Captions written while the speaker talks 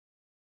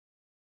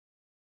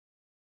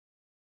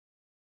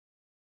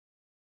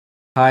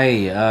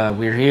Hi,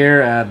 we're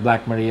here at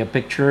Black Maria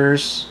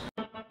Pictures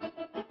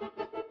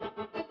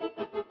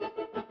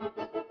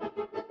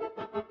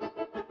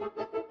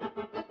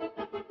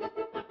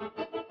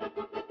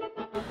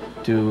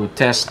to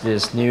test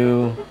this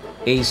new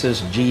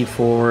ASUS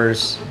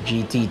GeForce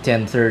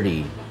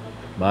GT1030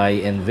 by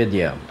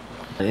NVIDIA.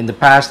 In the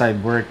past,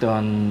 I've worked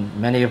on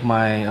many of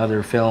my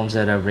other films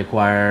that have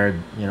required,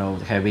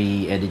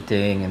 heavy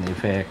editing and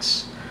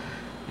effects.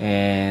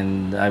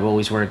 And I've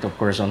always worked, of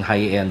course, on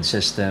high-end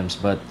systems,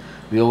 but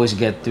we always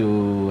get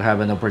to have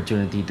an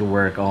opportunity to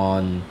work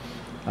on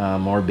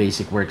more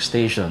basic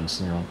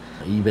workstations,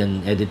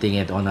 even editing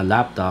it on a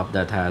laptop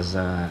that has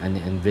an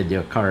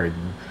NVIDIA card.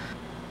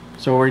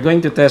 So we're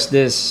going to test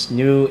this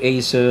new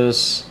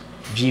ASUS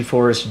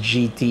GeForce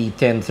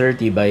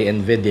GT1030 by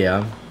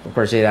NVIDIA. Of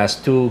course, it has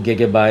 2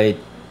 GB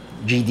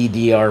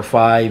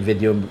GDDR5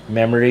 video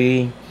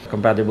memory,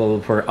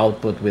 compatible for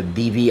output with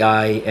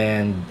DVI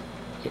and,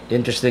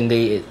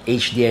 interestingly,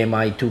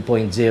 HDMI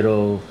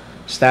 2.0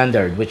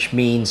 standard, which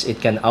means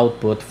it can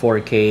output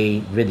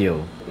 4K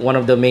video. One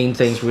of the main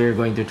things we're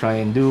going to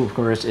try and do, of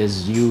course,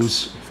 is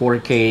use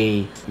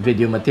 4K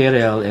video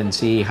material and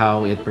see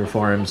how it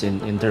performs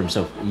in terms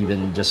of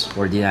even just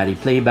ordinary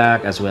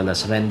playback as well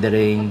as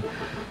rendering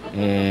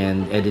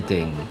and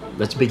editing.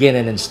 Let's begin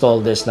and install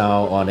this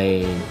now on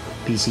a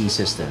PC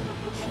system.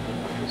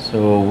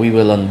 So we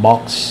will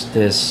unbox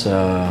this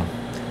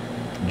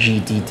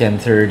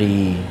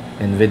GT1030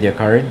 NVIDIA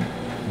card.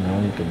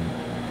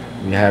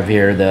 We have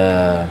here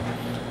the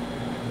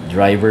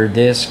driver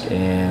disc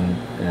and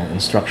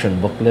instruction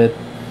booklet.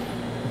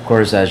 Of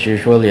course, as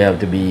usual, you have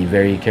to be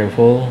very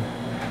careful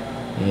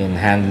in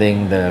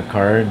handling the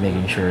card,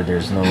 making sure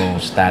there's no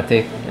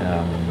static.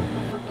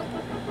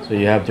 So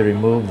you have to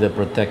remove the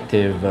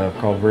protective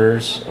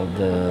covers of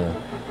the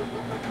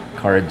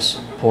card's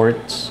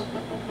ports,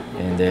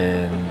 and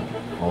then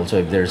also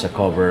if there's a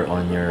cover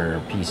on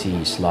your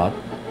PC slot.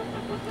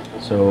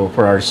 So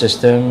for our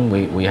system,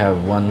 we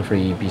have one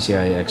free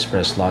PCI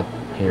Express slot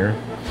here.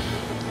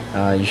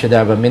 You should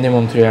have a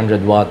minimum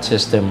 300 watt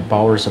system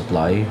power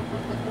supply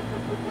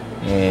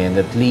and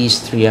at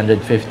least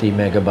 350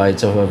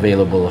 megabytes of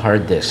available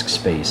hard disk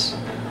space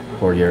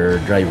for your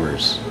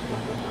drivers.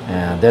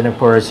 And then of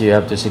course you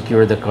have to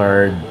secure the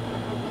card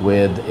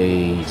with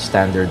a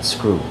standard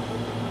screw.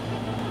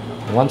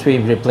 Once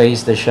we've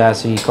replaced the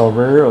chassis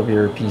cover of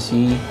your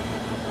PC,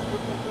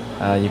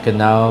 you can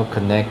now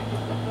connect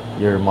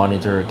your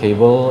monitor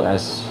cable.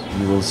 As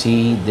you will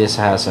see, this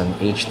has an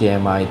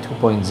HDMI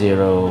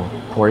 2.0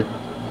 port,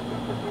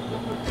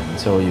 and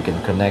so you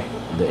can connect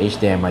the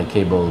HDMI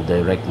cable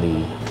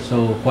directly.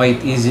 So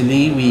quite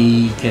easily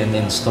we can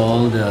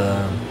install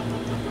the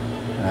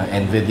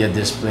NVIDIA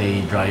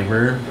display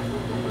driver.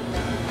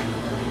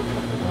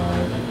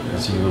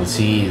 As you will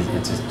see,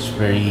 it's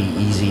very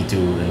easy to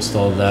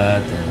install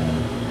that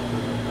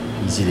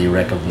and easily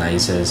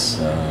recognizes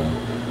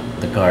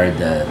the card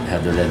that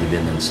had already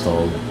been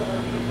installed.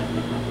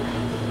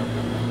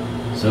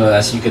 So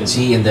as you can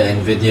see in the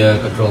NVIDIA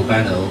control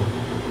panel,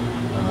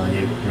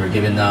 you're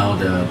given now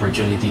the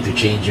opportunity to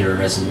change your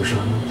resolution,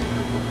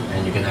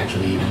 and you can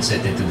actually even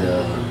set it to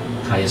the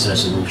highest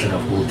resolution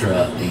of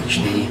Ultra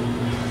HD.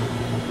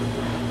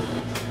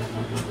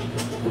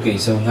 Okay,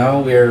 so now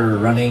we're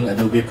running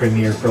Adobe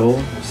Premiere Pro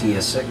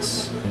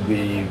CS6.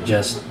 We've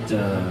just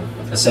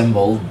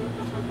assembled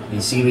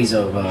a series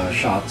of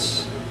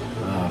shots,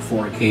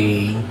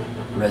 4K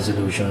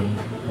resolution,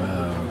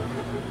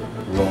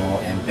 raw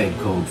MPEG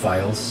code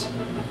files.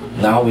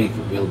 Now we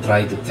will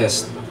try to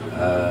test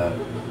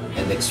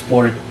and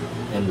export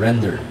and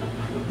render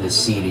this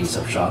series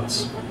of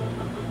shots.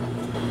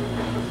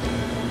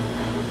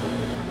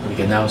 We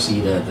can now see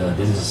that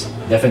this is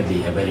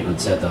definitely a very good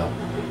setup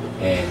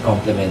and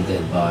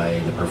complemented by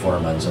the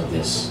performance of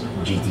this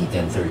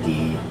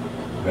GT1030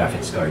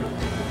 graphics card.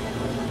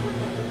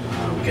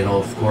 We can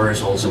of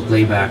course also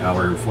play back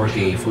our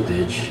 4K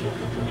footage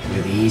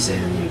with ease,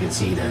 and you can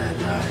see that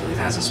it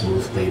has a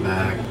smooth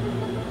playback,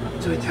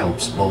 so it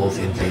helps both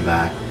in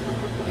playback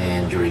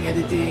and during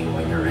editing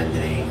when you're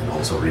rendering and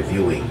also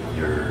reviewing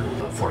your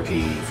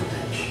 4K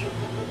footage.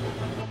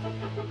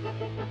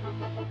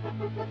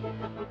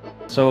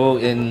 So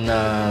in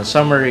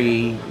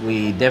summary,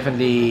 we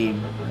definitely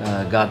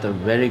got a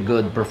very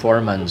good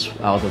performance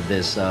out of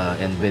this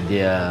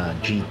NVIDIA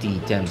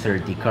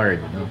GT1030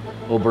 card.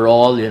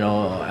 Overall,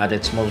 at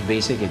its most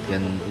basic, it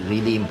can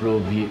really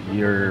improve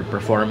your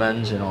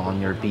performance, on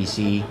your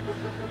PC,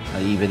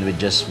 even with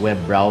just web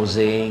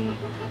browsing,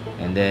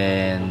 and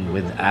then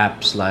with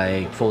apps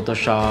like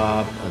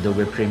Photoshop,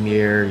 Adobe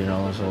Premiere,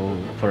 so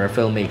for a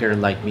filmmaker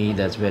like me,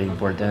 that's very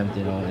important,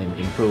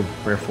 improve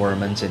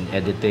performance in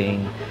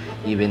editing,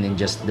 even in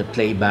just the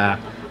playback,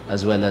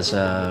 as well as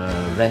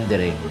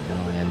rendering,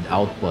 and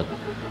output.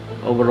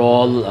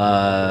 Overall,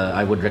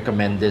 I would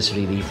recommend this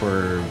really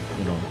for,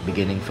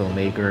 beginning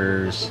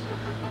filmmakers,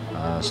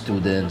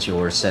 students who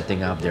are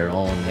setting up their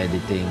own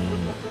editing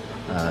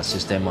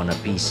system on a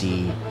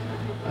PC,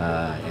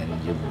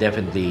 and you'll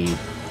definitely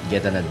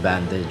get an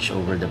advantage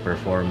over the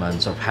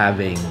performance of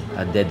having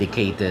a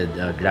dedicated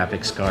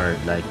graphics card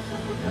like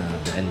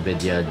the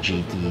NVIDIA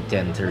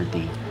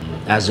GT1030,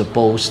 as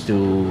opposed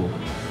to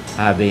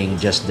having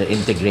just the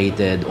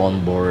integrated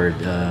onboard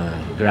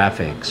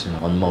graphics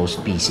on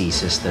most PC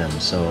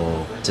systems.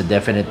 So it's a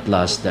definite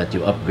plus that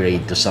you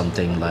upgrade to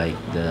something like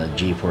the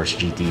GeForce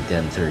GT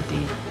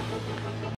 1030.